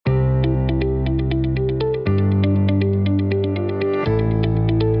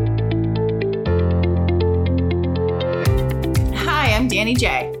Danny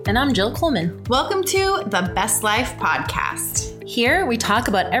J. And I'm Jill Coleman. Welcome to the Best Life Podcast. Here we talk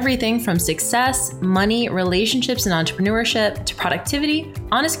about everything from success, money, relationships, and entrepreneurship to productivity,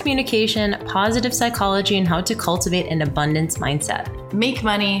 honest communication, positive psychology, and how to cultivate an abundance mindset. Make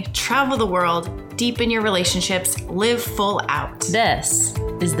money, travel the world, deepen your relationships, live full out. This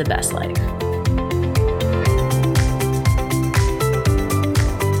is the best life.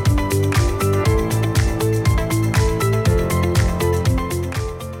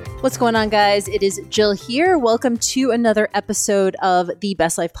 What's going on, guys? It is Jill here. Welcome to another episode of the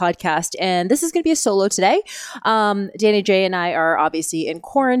Best Life Podcast. And this is going to be a solo today. Danny J and I are obviously in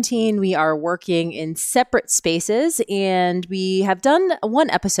quarantine. We are working in separate spaces and we have done one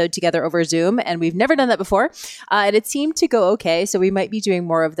episode together over Zoom and we've never done that before. And it seemed to go okay. So we might be doing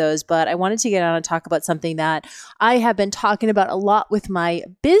more of those, but I wanted to get on and talk about something that I have been talking about a lot with my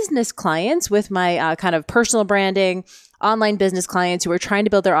business clients, with my kind of personal branding, online business clients who are trying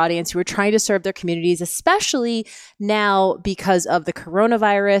to build their audience, who are trying to serve their communities, especially now because of the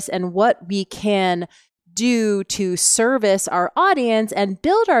coronavirus, and what we can do to service our audience and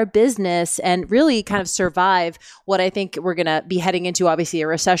build our business and really kind of survive what I think we're going to be heading into, obviously a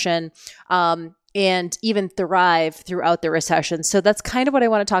recession, and even thrive throughout the recession. So that's kind of what I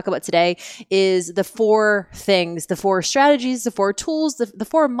want to talk about today is the four things, the four strategies, the four tools, the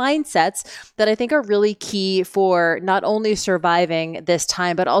four mindsets that I think are really key for not only surviving this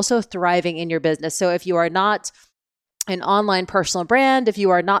time, but also thriving in your business. So if you are not an online personal brand, if you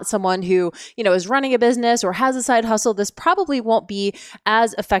are not someone who, is running a business or has a side hustle, this probably won't be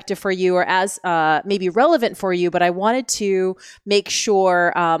as effective for you or as maybe relevant for you. But I wanted to make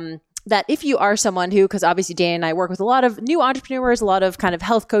sure that if you are someone who, because obviously Dan and I work with a lot of new entrepreneurs, a lot of kind of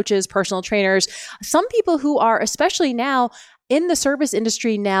health coaches, personal trainers, some people who are, especially now in the service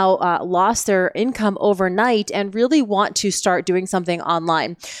industry now, lost their income overnight and really want to start doing something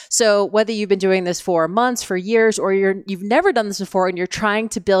online. So whether you've been doing this for months, for years, or you've never done this before and you're trying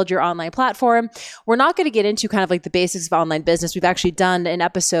to build your online platform, we're not going to get into kind of like the basics of online business. We've actually done an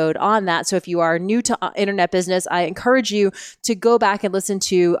episode on that. So if you are new to internet business, I encourage you to go back and listen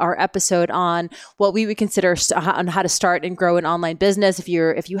to our episode on what we would consider on how to start and grow an online business. If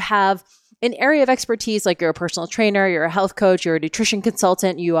you have an area of expertise, like you're a personal trainer, you're a health coach, you're a nutrition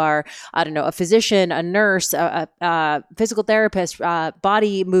consultant, you are, a physician, a nurse, a physical therapist,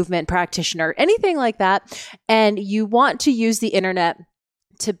 body movement practitioner, anything like that, and you want to use the internet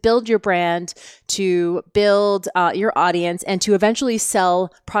to build your brand, to build your audience, and to eventually sell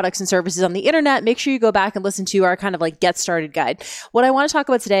products and services on the internet, make sure you go back and listen to our kind of like get started guide. What I want to talk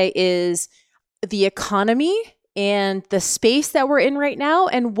about today is the economy and the space that we're in right now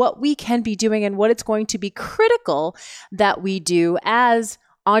and what we can be doing and what it's going to be critical that we do as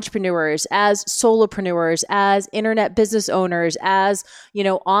entrepreneurs, as solopreneurs, as internet business owners, as,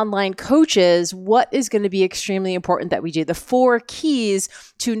 online coaches, what is going to be extremely important that we do. The four keys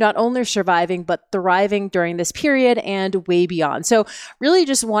to not only surviving, but thriving during this period and way beyond. So really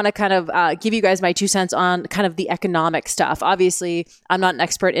just want to kind of give you guys my 2 cents on kind of the economic stuff. Obviously, I'm not an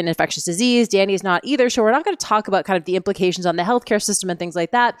expert in infectious disease. Danny is not either. So we're not going to talk about kind of the implications on the healthcare system and things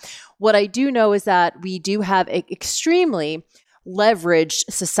like that. What I do know is that we do have an extremely leveraged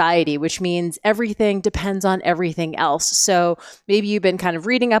society, which means everything depends on everything else. So maybe you've been kind of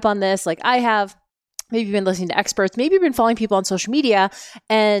reading up on this like I have. Maybe you've been listening to experts. Maybe you've been following people on social media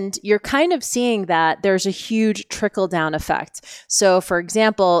and you're kind of seeing that there's a huge trickle down effect. So for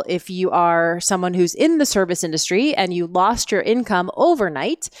example, if you are someone who's in the service industry and you lost your income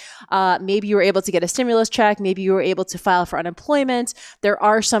overnight, maybe you were able to get a stimulus check. Maybe you were able to file for unemployment. There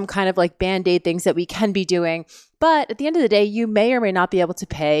are some kind of like Band-Aid things that we can be doing. But at the end of the day, you may or may not be able to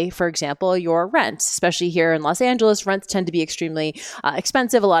pay, for example, your rent, especially here in Los Angeles. Rents tend to be extremely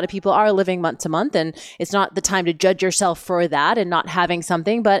expensive. A lot of people are living month to month, and it's not the time to judge yourself for that and not having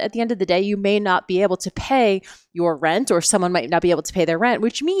something. But at the end of the day, you may not be able to pay your rent, or someone might not be able to pay their rent,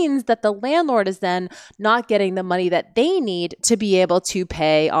 which means that the landlord is then not getting the money that they need to be able to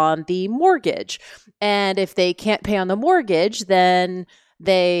pay on the mortgage. And if they can't pay on the mortgage, then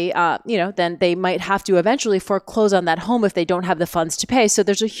they might have to eventually foreclose on that home if they don't have the funds to pay. So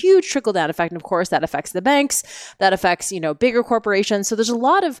there's a huge trickle down effect. And of course, that affects the banks, that affects, bigger corporations. So there's a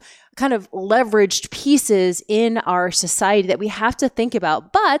lot of kind of leveraged pieces in our society that we have to think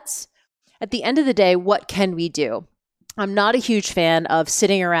about. But at the end of the day, what can we do? I'm not a huge fan of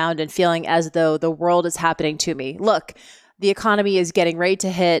sitting around and feeling as though the world is happening to me. Look, the economy is getting ready to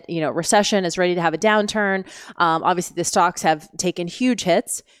hit, recession is ready to have a downturn. Obviously, the stocks have taken huge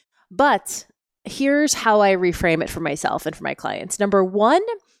hits, but here's how I reframe it for myself and for my clients. Number one,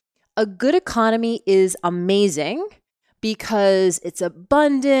 a good economy is amazing, because it's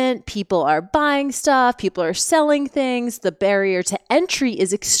abundant, people are buying stuff, people are selling things, the barrier to entry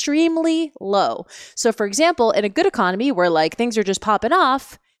is extremely low. So for example, in a good economy where like things are just popping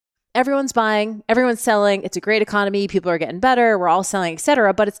off, everyone's buying, everyone's selling, it's a great economy, people are getting better, we're all selling,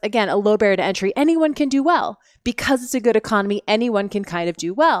 etc. But it's, again, a low barrier to entry. Anyone can do well. Because it's a good economy, anyone can kind of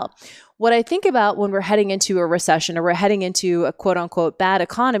do well. What I think about when we're heading into a recession or we're heading into a quote unquote bad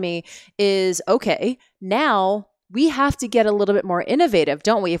economy is, okay, now we have to get a little bit more innovative,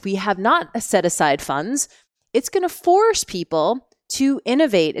 don't we? If we have not set aside funds, it's going to force people to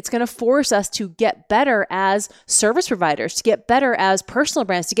innovate. It's going to force us to get better as service providers, to get better as personal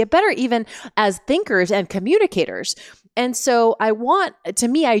brands, to get better even as thinkers and communicators. And so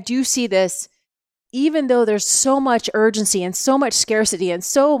I do see this, even though there's so much urgency and so much scarcity and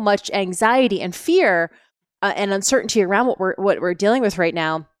so much anxiety and fear and uncertainty around what we're dealing with right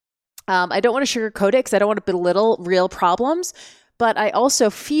now. I don't want to sugarcoat it because I don't want to belittle real problems. But I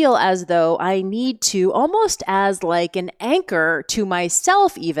also feel as though I need to, almost as like an anchor to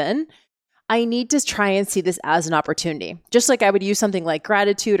myself even, I need to try and see this as an opportunity. Just like I would use something like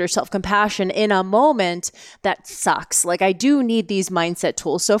gratitude or self-compassion in a moment that sucks. Like I do need these mindset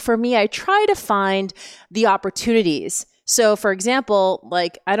tools. So for me, I try to find the opportunities. So for example,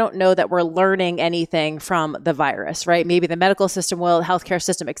 like I don't know that we're learning anything from the virus, right? Maybe the medical system will, healthcare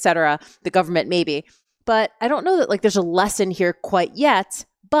system, et cetera, the government maybe. But I don't know that like there's a lesson here quite yet,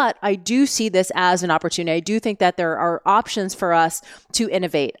 but I do see this as an opportunity. I do think that there are options for us to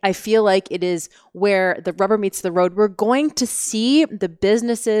innovate. I feel like it is where the rubber meets the road. We're going to see the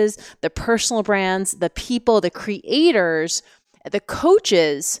businesses, the personal brands, the people, the creators, the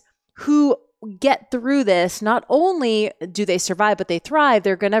coaches who get through this. Not only do they survive, but they thrive.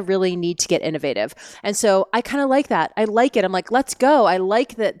 They're going to really need to get innovative. And so I kind of like that. I like it. I'm like, let's go. I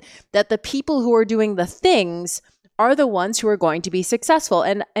like that the people who are doing the things are the ones who are going to be successful.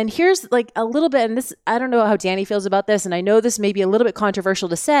 And here's like a little bit, and this, I don't know how Danny feels about this. And I know this may be a little bit controversial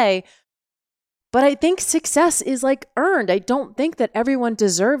to say, but I think success is like earned. I don't think that everyone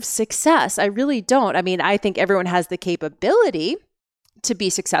deserves success. I really don't. I mean, I think everyone has the capability to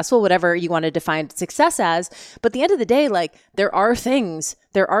be successful, whatever you want to define success as. But at the end of the day, like there are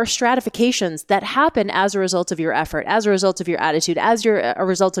stratifications that happen as a result of your effort, as a result of your attitude, a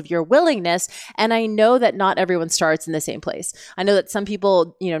result of your willingness. And I know that not everyone starts in the same place. I know that some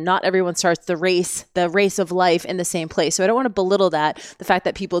people, not everyone starts the race of life in the same place. So I don't want to belittle that. The fact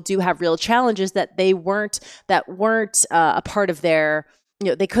that people do have real challenges that weren't a part of their,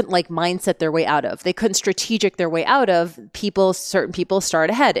 they couldn't like mindset their way out of. They couldn't strategic their way out of. Certain people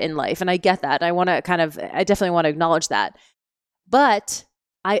start ahead in life. And I get that. I definitely want to acknowledge that. But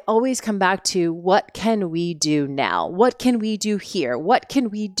I always come back to what can we do now? What can we do here? What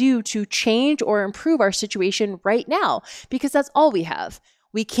can we do to change or improve our situation right now? Because that's all we have.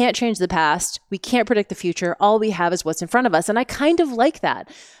 We can't change the past. We can't predict the future. All we have is what's in front of us. And I kind of like that.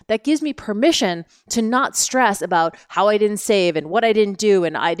 That gives me permission to not stress about how I didn't save and what I didn't do.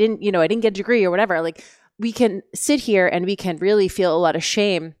 And I didn't get a degree or whatever. Like we can sit here and we can really feel a lot of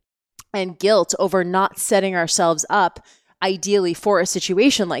shame and guilt over not setting ourselves up ideally for a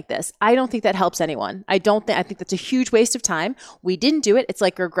situation like this. I don't think that helps anyone. I think that's a huge waste of time. We didn't do it. It's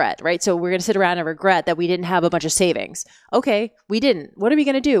like regret, right? So we're going to sit around and regret that we didn't have a bunch of savings. Okay, we didn't. What are we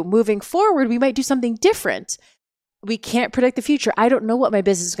going to do? Moving forward, we might do something different. We can't predict the future. I don't know what my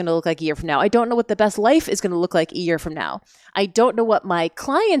business is going to look like a year from now. I don't know what the best life is going to look like a year from now. I don't know what my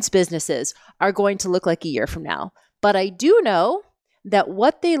clients' businesses are going to look like a year from now. But I do know that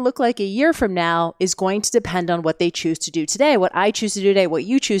what they look like a year from now is going to depend on what they choose to do today, what I choose to do today, what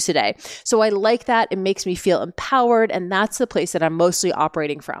you choose today. So I like that. It makes me feel empowered, and that's the place that I'm mostly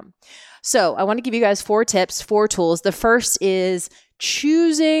operating from. So I want to give you guys 4 tips, 4 tools. The first is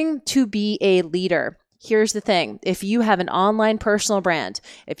choosing to be a leader. Here's the thing. If you have an online personal brand,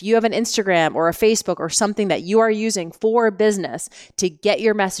 if you have an Instagram or a Facebook or something that you are using for business to get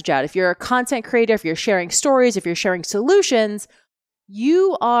your message out, if you're a content creator, if you're sharing stories, if you're sharing solutions,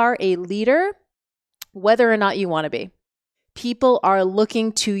 you are a leader, whether or not you want to be. People are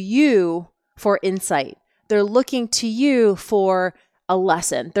looking to you for insight. They're looking to you for a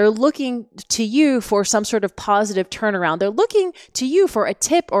lesson. They're looking to you for some sort of positive turnaround. They're looking to you for a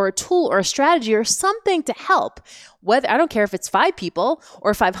tip or a tool or a strategy or something to help. I don't care if it's 5 people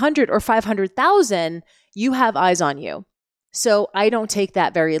or 500 or 500,000, you have eyes on you. So I don't take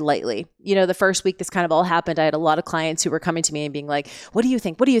that very lightly. The first week this kind of all happened, I had a lot of clients who were coming to me and being like, what do you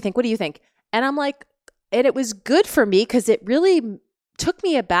think? What do you think? What do you think? And I'm like, and it was good for me because it really took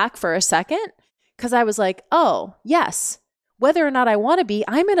me aback for a second because I was like, oh, yes, whether or not I want to be,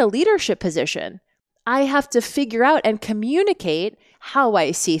 I'm in a leadership position. I have to figure out and communicate how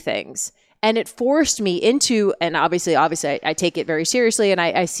I see things. And it forced me into, and obviously I take it very seriously, and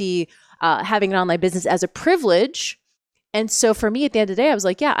I see having an online business as a privilege. And so for me, at the end of the day, I was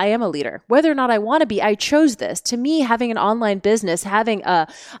like, yeah, I am a leader. Whether or not I want to be, I chose this. To me, having an online business, having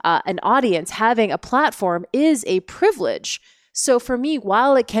an audience, having a platform is a privilege. So for me,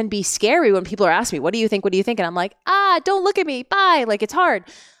 while it can be scary when people are asking me, what do you think? What do you think? And I'm like, don't look at me. Bye. Like, it's hard.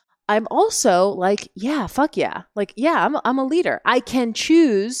 I'm also like, yeah, fuck yeah. Like, yeah, I'm a leader. I can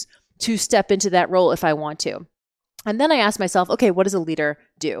choose to step into that role if I want to. And then I ask myself, okay, what does a leader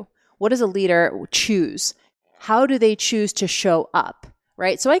do? What does a leader choose? How do they choose to show up?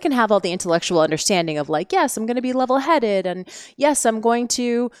 Right? So I can have all the intellectual understanding of like, yes, I'm going to be level-headed, and yes, I'm going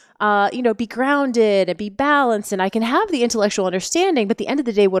to, be grounded and be balanced, and I can have the intellectual understanding. But at the end of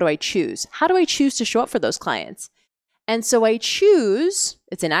the day, what do I choose? How do I choose to show up for those clients? And so I choose,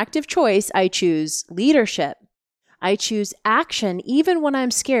 it's an active choice. I choose leadership. I choose action, even when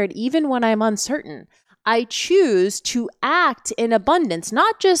I'm scared, even when I'm uncertain. I choose to act in abundance,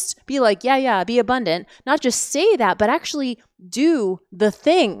 not just be like, yeah, be abundant, not just say that, but actually do the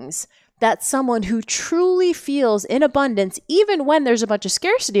things that someone who truly feels in abundance, even when there's a bunch of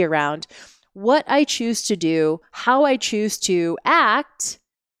scarcity around, what I choose to do, how I choose to act,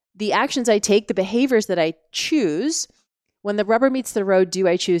 the actions I take, the behaviors that I choose. When the rubber meets the road, do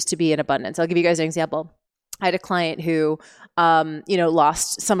I choose to be in abundance? I'll give you guys an example. I had a client who,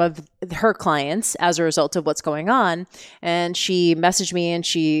 lost some of her clients as a result of what's going on. And she messaged me and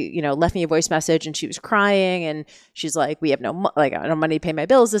she, left me a voice message, and she was crying, and she's like, we have I have no money to pay my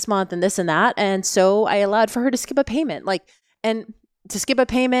bills this month and this and that. And so I allowed for her to skip a payment,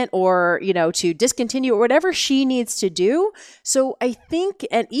 or, to discontinue or whatever she needs to do. So I think,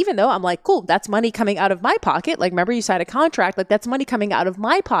 and even though I'm like, cool, that's money coming out of my pocket. Like, remember you signed a contract, like that's money coming out of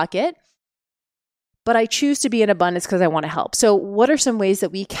my pocket. But I choose to be in abundance because I want to help. So what are some ways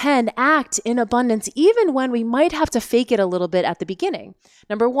that we can act in abundance, even when we might have to fake it a little bit at the beginning?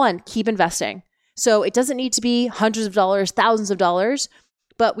 Number one, keep investing. So it doesn't need to be hundreds of dollars, thousands of dollars,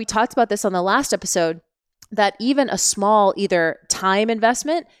 but we talked about this on the last episode, that even a small either time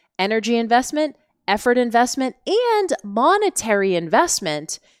investment, energy investment, effort investment, and monetary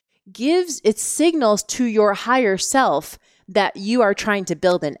investment gives its signals to your higher self that you are trying to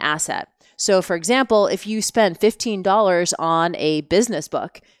build an asset. So for example, if you spend $15 on a business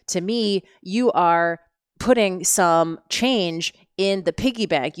book, to me, you are putting some change in the piggy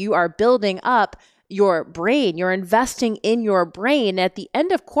bank. You are building up your brain. You're investing in your brain. At the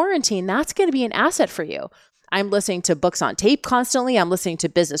end of quarantine, that's going to be an asset for you. I'm listening to books on tape constantly. I'm listening to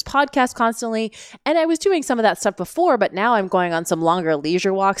business podcasts constantly. And I was doing some of that stuff before, but now I'm going on some longer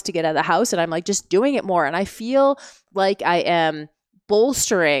leisure walks to get out of the house, and I'm like just doing it more. And I feel like I am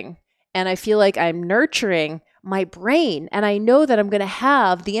bolstering, and I feel like I'm nurturing my brain. And I know that I'm going to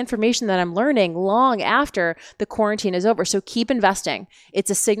have the information that I'm learning long after the quarantine is over. So keep investing. It's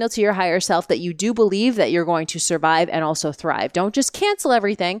a signal to your higher self that you do believe that you're going to survive and also thrive. Don't just cancel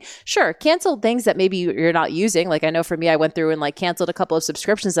everything. Sure, cancel things that maybe you're not using. Like I know for me, I went through and canceled a couple of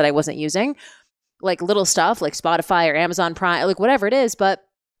subscriptions that I wasn't using, like little stuff like Spotify or Amazon Prime, like whatever it is. But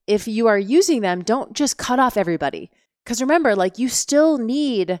if you are using them, don't just cut off everybody. Because remember, you still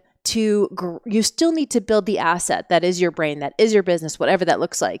need to build the asset that is your brain, that is your business, whatever that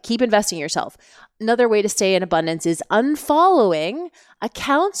looks like. Keep investing in yourself. Another way to stay in abundance is unfollowing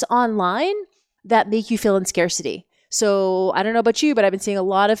accounts online that make you feel in scarcity. So I don't know about you, but I've been seeing a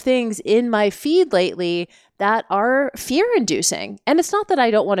lot of things in my feed lately that are fear-inducing. And it's not that I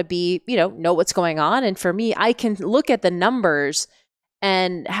don't want to be, know what's going on. And for me, I can look at the numbers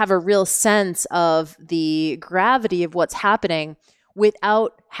and have a real sense of the gravity of what's happening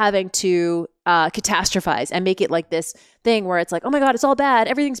without having to catastrophize and make it like this thing where it's like, oh my God, it's all bad.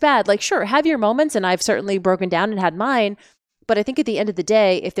 Everything's bad. Like, sure, have your moments. And I've certainly broken down and had mine. But I think at the end of the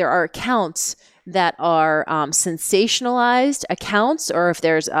day, if there are accounts that are sensationalized accounts, or if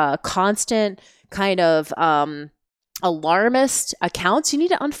there's a constant kind of alarmist accounts, you need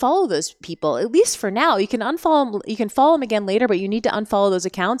to unfollow those people, at least for now. You can unfollow them, you can follow them again later, but you need to unfollow those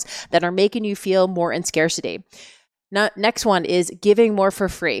accounts that are making you feel more in scarcity. Now, next one is giving more for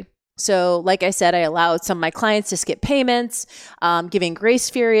free. So like I said, I allowed some of my clients to skip payments, giving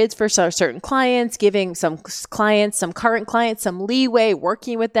grace periods for certain clients, giving some clients, some current clients, some leeway,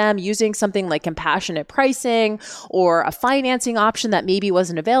 working with them, using something like compassionate pricing or a financing option that maybe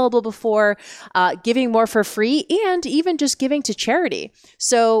wasn't available before, giving more for free, and even just giving to charity.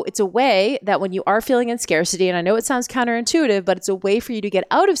 So it's a way that when you are feeling in scarcity, and I know it sounds counterintuitive, but it's a way for you to get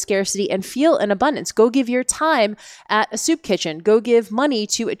out of scarcity and feel in abundance. Go give your time at a soup kitchen. Go give money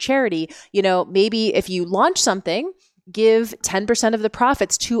to a charity. charity. Maybe if you launch something, give 10% of the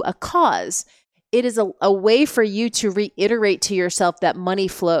profits to a cause. It is a way for you to reiterate to yourself that money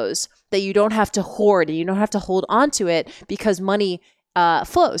flows, that you don't have to hoard and you don't have to hold on to it because money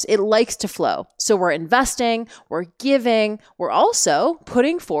flows. It likes to flow. So we're investing, we're giving, we're also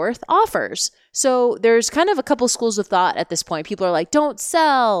putting forth offers. So there's kind of a couple schools of thought at this point. People are like, don't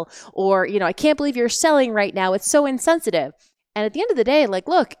sell, or, I can't believe you're selling right now. It's so insensitive. And at the end of the day, like,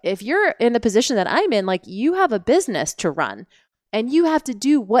 look, if you're in the position that I'm in, like, you have a business to run. And you have to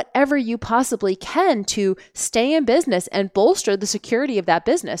do whatever you possibly can to stay in business and bolster the security of that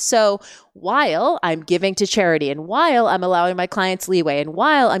business. So while I'm giving to charity, and while I'm allowing my clients leeway, and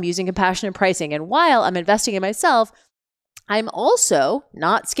while I'm using compassionate pricing, and while I'm investing in myself, I'm also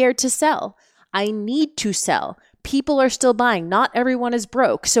not scared to sell. I need to sell. People are still buying. Not everyone is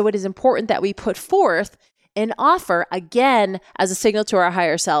broke. So it is important that we put forth an offer, again, as a signal to our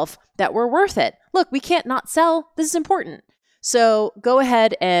higher self that we're worth it. Look, we can't not sell. This is important. So go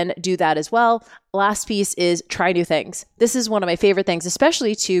ahead and do that as well. Last piece is try new things. This is one of my favorite things,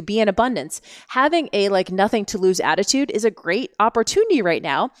 especially to be in abundance. Having a nothing to lose attitude is a great opportunity right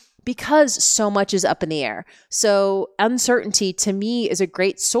now because so much is up in the air. So uncertainty to me is a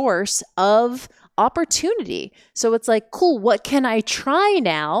great source of opportunity. So it's like, cool, what can I try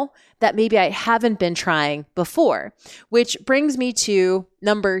now that maybe I haven't been trying before? Which brings me to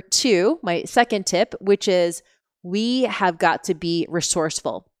number 2, my second tip, which is we have got to be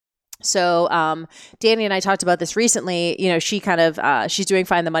resourceful. So Danny and I talked about this recently. She she's doing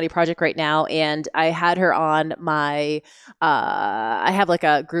Find the Money Project right now. And I had her on my, I have like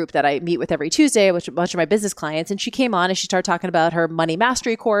a group that I meet with every Tuesday, which a bunch of my business clients. And she came on and she started talking about her money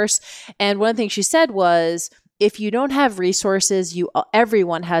mastery course. And one of the things she said was, if you don't have resources,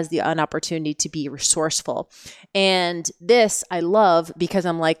 everyone has an opportunity to be resourceful. And this I love because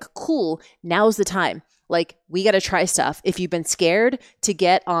I'm like, cool, now's the time. Like, we got to try stuff. If you've been scared to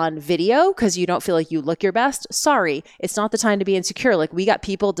get on video because you don't feel like you look your best, sorry, it's not the time to be insecure. Like, we got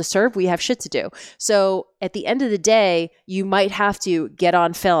people to serve. We have shit to do. So at the end of the day, you might have to get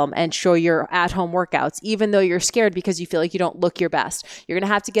on film and show your at-home workouts, even though you're scared because you feel like you don't look your best. You're going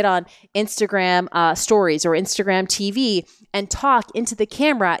to have to get on Instagram stories or Instagram TV and talk into the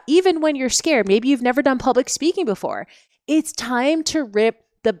camera, even when you're scared. Maybe you've never done public speaking before. It's time to rip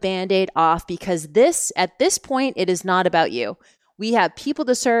the Band-Aid off because at this point, it is not about you. We have people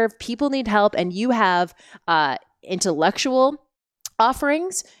to serve, people need help, and you have intellectual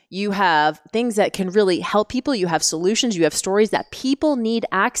offerings. You have things that can really help people. You have solutions. You have stories that people need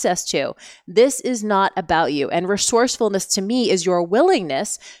access to. This is not about you. And resourcefulness to me is your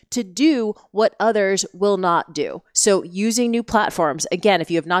willingness to do what others will not do. So using new platforms. Again,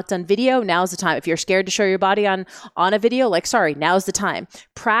 if you have not done video, now's the time. If you're scared to show your body on a video, now's the time.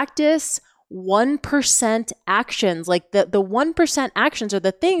 Practice 1% actions. Like the 1% actions are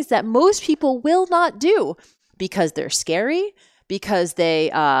the things that most people will not do because they're scary, because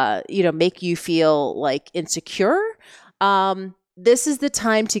they, make you feel like insecure. This is the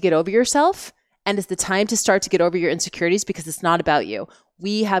time to get over yourself, and it's the time to start to get over your insecurities because it's not about you.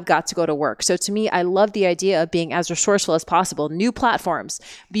 We have got to go to work. So to me, I love the idea of being as resourceful as possible. New platforms.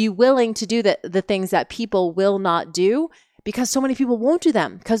 Be willing to do the things that people will not do because so many people won't do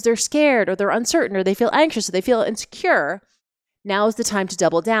them because they're scared or they're uncertain or they feel anxious or they feel insecure. Now is the time to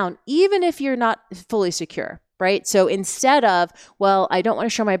double down, even if you're not fully secure. Right? So instead of, I don't want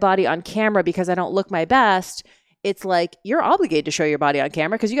to show my body on camera because I don't look my best, it's like you're obligated to show your body on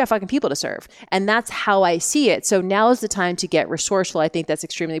camera because you got fucking people to serve. And that's how I see it. So now is the time to get resourceful. I think that's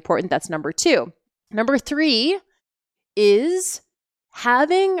extremely important. That's number 2. Number 3 is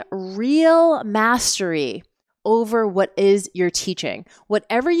having real mastery over what is you're teaching.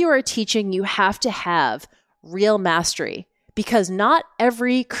 Whatever you are teaching, you have to have real mastery. Because not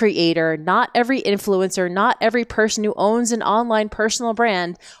every creator, not every influencer, not every person who owns an online personal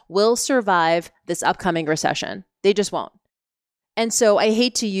brand will survive this upcoming recession. They just won't. And so I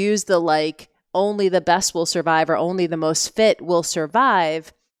hate to use the only the best will survive or only the most fit will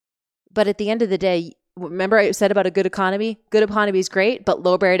survive. But at the end of the day, remember I said about a good economy? Good economy is great, but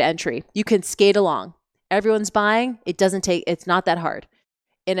low barrier to entry. You can skate along. Everyone's buying. It's not that hard.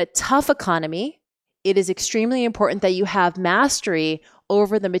 In a tough economy, it is extremely important that you have mastery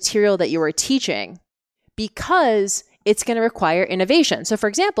over the material that you are teaching because it's going to require innovation. So for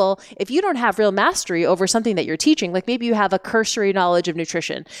example, if you don't have real mastery over something that you're teaching, like maybe you have a cursory knowledge of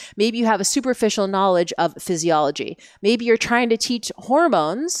nutrition, maybe you have a superficial knowledge of physiology, maybe you're trying to teach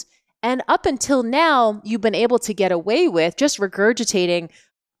hormones, and up until now, you've been able to get away with just regurgitating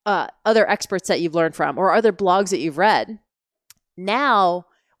other experts that you've learned from or other blogs that you've read. Now,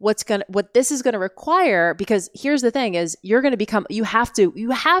 what this is going to require, because here's the thing is you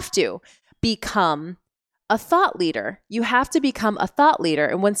have to become a thought leader. You have to become a thought leader.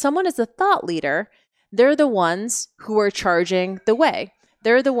 And when someone is a thought leader, they're the ones who are charging the way.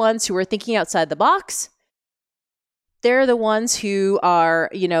 They're the ones who are thinking outside the box. They're the ones who are,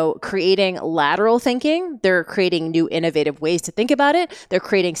 creating lateral thinking. They're creating new innovative ways to think about it. They're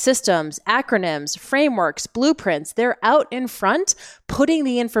creating systems, acronyms, frameworks, blueprints. They're out in front putting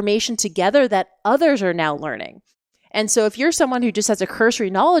the information together that others are now learning. And so if you're someone who just has a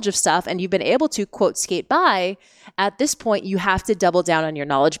cursory knowledge of stuff and you've been able to, quote, skate by, at this point, you have to double down on your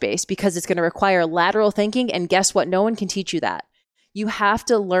knowledge base because it's going to require lateral thinking. And guess what? No one can teach you that. You have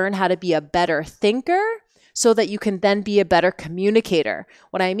to learn how to be a better thinker so that you can then be a better communicator.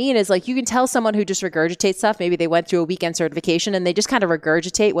 What I mean is you can tell someone who just regurgitates stuff, maybe they went through a weekend certification and they just kind of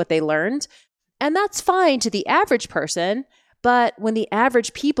regurgitate what they learned. And that's fine to the average person. But when the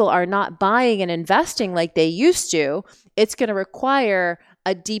average people are not buying and investing like they used to, it's going to require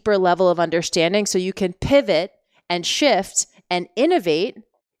a deeper level of understanding so you can pivot and shift and innovate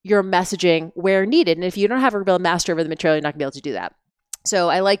your messaging where needed. And if you don't have a real master over the material, you're not going to be able to do that. So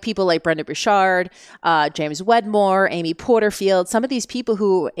I like people like Brenda Bouchard, James Wedmore, Amy Porterfield, some of these people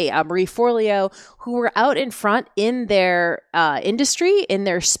who, Marie Forleo, who were out in front in their industry, in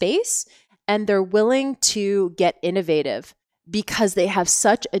their space, and they're willing to get innovative because they have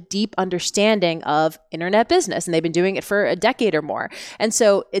such a deep understanding of internet business and they've been doing it for a decade or more. And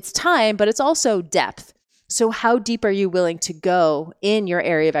so it's time, but it's also depth. So how deep are you willing to go in your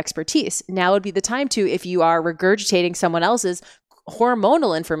area of expertise? Now would be the time to, if you are regurgitating someone else's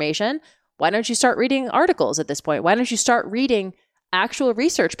hormonal information, why don't you start reading articles at this point? Why don't you start reading actual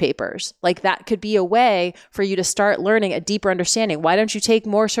research papers? That could be a way for you to start learning a deeper understanding. Why don't you take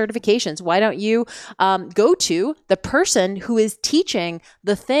more certifications? Why don't you go to the person who is teaching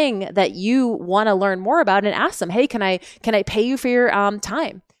the thing that you want to learn more about and ask them, hey, can I pay you for your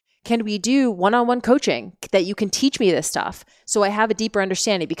time? Can we do one-on-one coaching that you can teach me this stuff so I have a deeper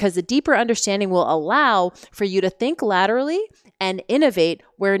understanding? Because the deeper understanding will allow for you to think laterally and innovate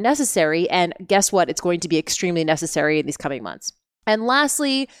where necessary. And guess what? It's going to be extremely necessary in these coming months. And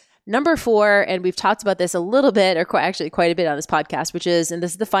lastly, number 4, and we've talked about this a little bit, or actually quite a bit on this podcast, which is, and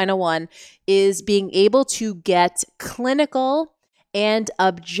this is the final one, is being able to get clinical and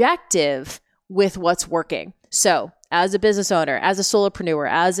objective with what's working. So as a business owner, as a solopreneur,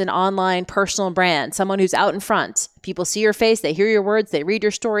 as an online personal brand, someone who's out in front, people see your face, they hear your words, they read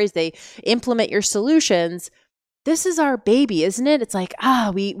your stories, they implement your solutions. This is our baby, isn't it? It's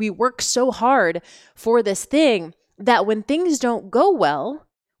we work so hard for this thing that when things don't go well,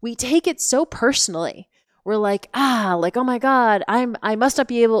 we take it so personally. We're oh my God, I must not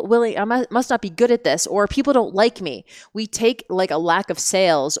be must not be good at this, or people don't like me. We take a lack of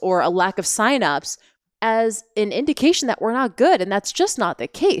sales or a lack of signups as an indication that we're not good. And that's just not the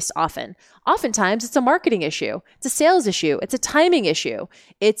case often. Oftentimes it's a marketing issue. It's a sales issue. It's a timing issue.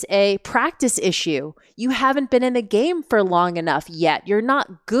 It's a practice issue. You haven't been in the game for long enough yet. You're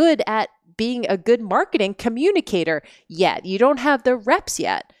not good at being a good marketing communicator yet. You don't have the reps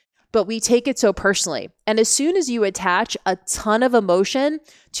yet, but we take it so personally. And as soon as you attach a ton of emotion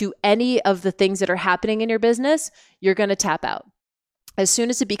to any of the things that are happening in your business, you're going to tap out. As soon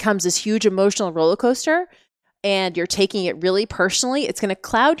as it becomes this huge emotional roller coaster and you're taking it really personally, it's going to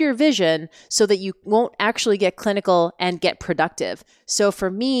cloud your vision so that you won't actually get clinical and get productive. So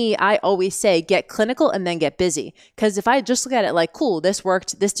for me, I always say get clinical and then get busy. Because if I just look at it cool, this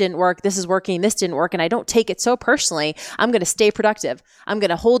worked, this didn't work, this is working, this didn't work, and I don't take it so personally, I'm going to stay productive. I'm going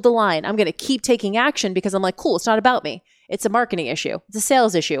to hold the line. I'm going to keep taking action because I'm cool, it's not about me. It's a marketing issue. It's a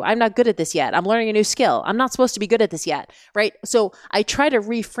sales issue. I'm not good at this yet. I'm learning a new skill. I'm not supposed to be good at this yet, right? So I try to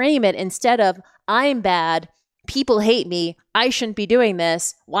reframe it instead of I'm bad, people hate me, I shouldn't be doing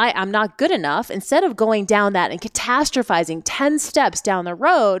this, why I'm not good enough. Instead of going down that and catastrophizing 10 steps down the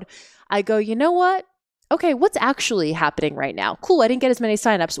road, I go, you know what? Okay, what's actually happening right now? Cool, I didn't get as many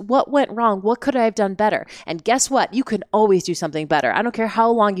signups. What went wrong? What could I have done better? And guess what? You can always do something better. I don't care how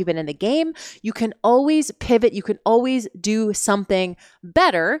long you've been in the game. You can always pivot. You can always do something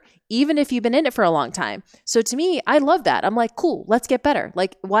better, even if you've been in it for a long time. So to me, I love that. I'm cool, let's get better.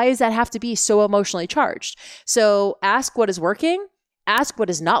 Why does that have to be so emotionally charged? So ask what is working. Ask what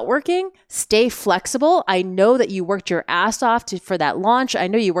is not working. Stay flexible. I know that you worked your ass off for that launch. I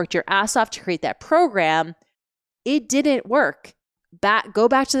know you worked your ass off to create that program. It didn't work. Go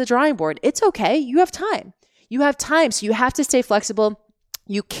back to the drawing board. It's okay. You have time. So you have to stay flexible.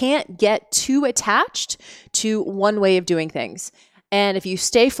 You can't get too attached to one way of doing things. And if you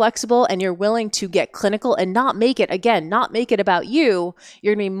stay flexible and you're willing to get clinical and not make it about you,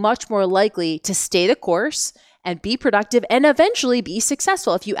 you're going to be much more likely to stay the course and be productive and eventually be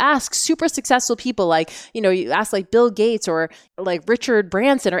successful. If you ask super successful people like, you ask like Bill Gates or like Richard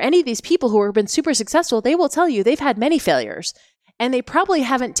Branson or any of these people who have been super successful, they will tell you they've had many failures. And they probably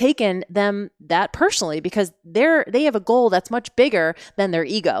haven't taken them that personally because they have a goal that's much bigger than their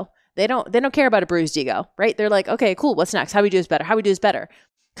ego. They don't care about a bruised ego, right? They're like, okay, cool. What's next? How we do this better? How we do this better?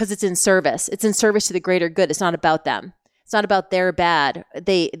 Because it's in service. It's in service to the greater good. It's not about them. It's not about their bad.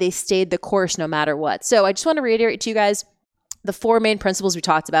 They stayed the course no matter what. So I just want to reiterate to you guys the 4 main principles we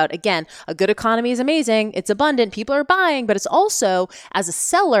talked about. Again, a good economy is amazing. It's abundant. People are buying, but it's also, as a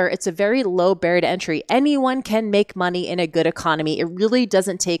seller, it's a very low barrier to entry. Anyone can make money in a good economy. It really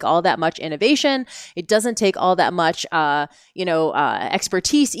doesn't take all that much innovation. It doesn't take all that much,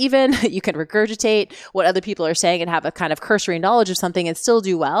 expertise even. You can regurgitate what other people are saying and have a kind of cursory knowledge of something and still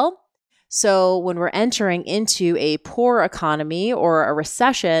do well. So when we're entering into a poor economy or a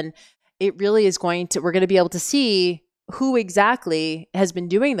recession, it really is we're going to be able to see who exactly has been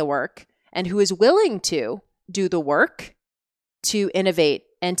doing the work and who is willing to do the work to innovate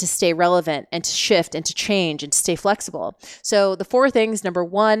and to stay relevant and to shift and to change and to stay flexible. So the 4 things, number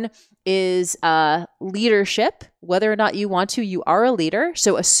 1 is leadership. Whether or not you want to, you are a leader.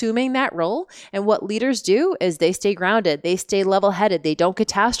 So assuming that role. And what leaders do is they stay grounded. They stay level-headed. They don't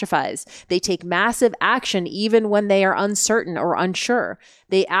catastrophize. They take massive action even when they are uncertain or unsure.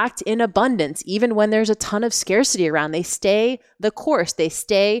 They act in abundance even when there's a ton of scarcity around. They stay the course. They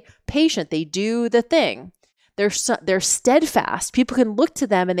stay patient. They do the thing. They're steadfast. People can look to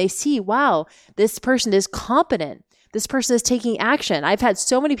them and they see, wow, this person is competent. This person is taking action. I've had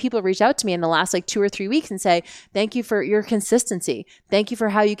so many people reach out to me in the last 2 or 3 weeks and say, thank you for your consistency. Thank you for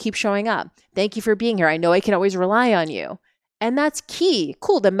how you keep showing up. Thank you for being here. I know I can always rely on you. And that's key.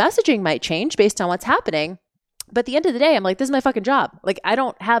 Cool. The messaging might change based on what's happening. But at the end of the day, I'm like, this is my fucking job. I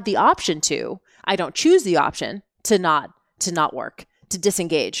don't have the option I don't choose the option to not work, to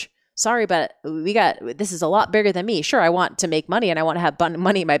disengage. Sorry, but this is a lot bigger than me. Sure, I want to make money and I want to have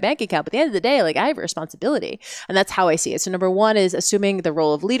money in my bank account. But at the end of the day, I have a responsibility. And that's how I see it. So number 1 is assuming the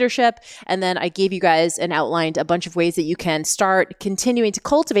role of leadership. And then I gave you guys and outlined a bunch of ways that you can start continuing to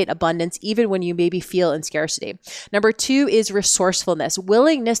cultivate abundance, even when you maybe feel in scarcity. Number 2 is resourcefulness,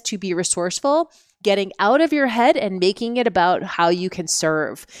 willingness to be resourceful, getting out of your head and making it about how you can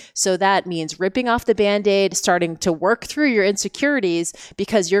serve. So that means ripping off the Band-Aid, starting to work through your insecurities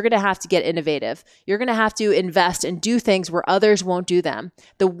because you're going to have to get innovative. You're going to have to invest and do things where others won't do them.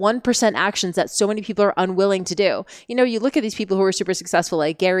 The 1% actions that so many people are unwilling to do. You look at these people who are super successful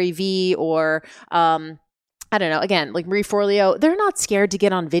like Gary Vee or, I don't know, again, like Marie Forleo, they're not scared to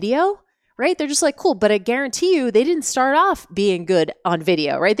get on video. Right? They're just cool. But I guarantee you, they didn't start off being good on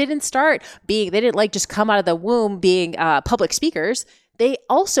video, right? They didn't just come out of the womb being public speakers. They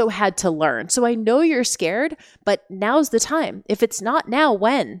also had to learn. So I know you're scared, but now's the time. If it's not now,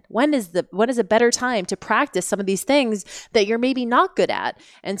 when? When is a better time to practice some of these things that you're maybe not good at?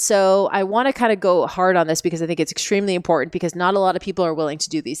 And so I want to kind of go hard on this because I think it's extremely important because not a lot of people are willing to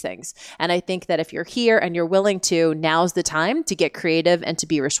do these things. And I think that if you're here and you're willing to, now's the time to get creative and to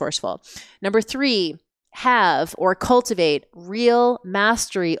be resourceful. Number 3, have or cultivate real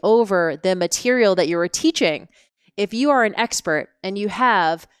mastery over the material that you are teaching. If you are an expert and you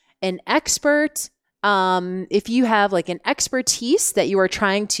have an expertise that you are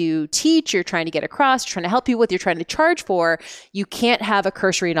trying to teach, you're trying to get across, you're trying to help you with, you're trying to charge for, you can't have a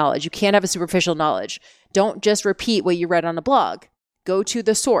cursory knowledge. You can't have a superficial knowledge. Don't just repeat what you read on a blog. Go to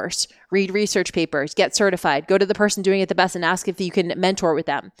the source, read research papers, get certified, go to the person doing it the best and ask if you can mentor with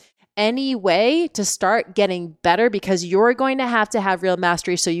them. Any way to start getting better because you're going to have real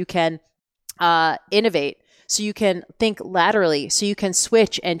mastery so you can innovate. So you can think laterally, so you can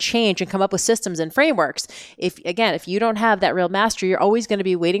switch and change and come up with systems and frameworks. If you don't have that real mastery, you're always going to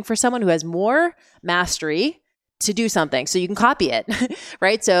be waiting for someone who has more mastery to do something so you can copy it,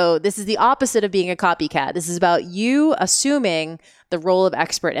 right? So this is the opposite of being a copycat. This is about you assuming the role of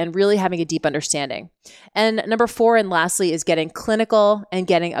expert and really having a deep understanding. And number 4, and lastly, is getting clinical and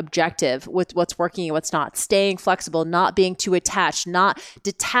getting objective with what's working and what's not. Staying flexible, not being too attached, not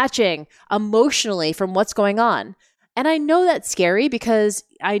detaching emotionally from what's going on. And I know that's scary because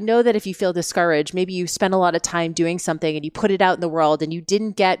I know that if you feel discouraged, maybe you spend a lot of time doing something and you put it out in the world and you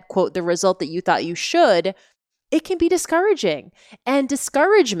didn't get, quote, the result that you thought you should, it can be discouraging. And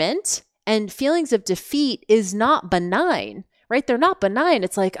discouragement and feelings of defeat is not benign, right? They're not benign.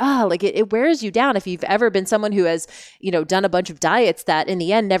 It's like, it wears you down. If you've ever been someone who has, done a bunch of diets that in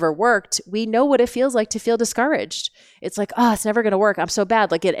the end never worked, we know what it feels like to feel discouraged. It's like, it's never going to work. I'm so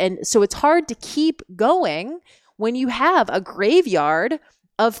bad. And so it's hard to keep going when you have a graveyard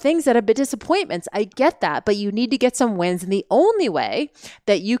of things that have been disappointments. I get that, but you need to get some wins. And the only way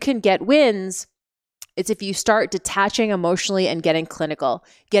that you can get wins is if you start detaching emotionally and getting clinical,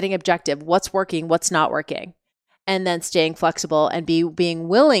 getting objective, what's working, what's not working, and then staying flexible and being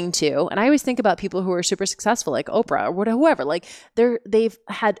willing to. And I always think about people who are super successful, like Oprah or whoever, like they've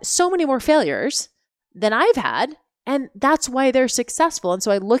had so many more failures than I've had. And that's why they're successful. And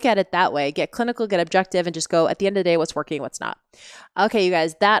so I look at it that way, get clinical, get objective, and just go at the end of the day, what's working, what's not. Okay, you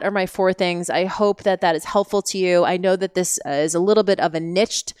guys, that are my 4 things. I hope that is helpful to you. I know that this is a little bit of a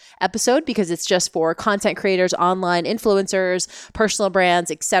niched episode because it's just for content creators, online influencers, personal brands,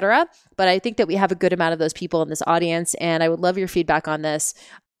 etc. But I think that we have a good amount of those people in this audience, and I would love your feedback on this.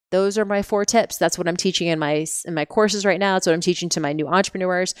 Those are my 4 tips. That's what I'm teaching in my courses right now. It's what I'm teaching to my new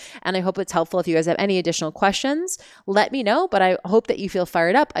entrepreneurs. And I hope it's helpful. If you guys have any additional questions, let me know. But I hope that you feel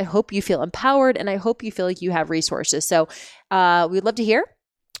fired up. I hope you feel empowered. And I hope you feel like you have resources. So we'd love to hear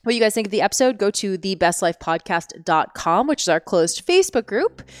what you guys think of the episode. Go to thebestlifepodcast.com, which is our closed Facebook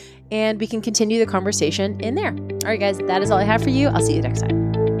group. And we can continue the conversation in there. All right, guys, that is all I have for you. I'll see you next time.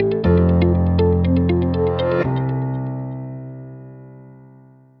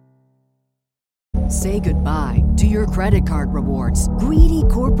 Say goodbye to your credit card rewards. Greedy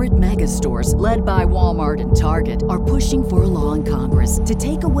corporate mega stores, led by Walmart and Target, are pushing for a law in Congress to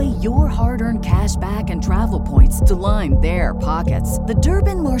take away your hard-earned cash back and travel points to line their pockets. The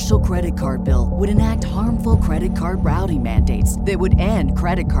Durbin-Marshall credit card bill would enact harmful credit card routing mandates that would end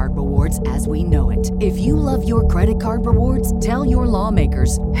credit card rewards as we know it. If you love your credit card rewards, tell your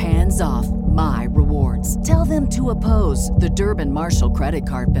lawmakers, hands off my rewards. Tell them to oppose the Durbin-Marshall credit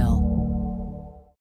card bill.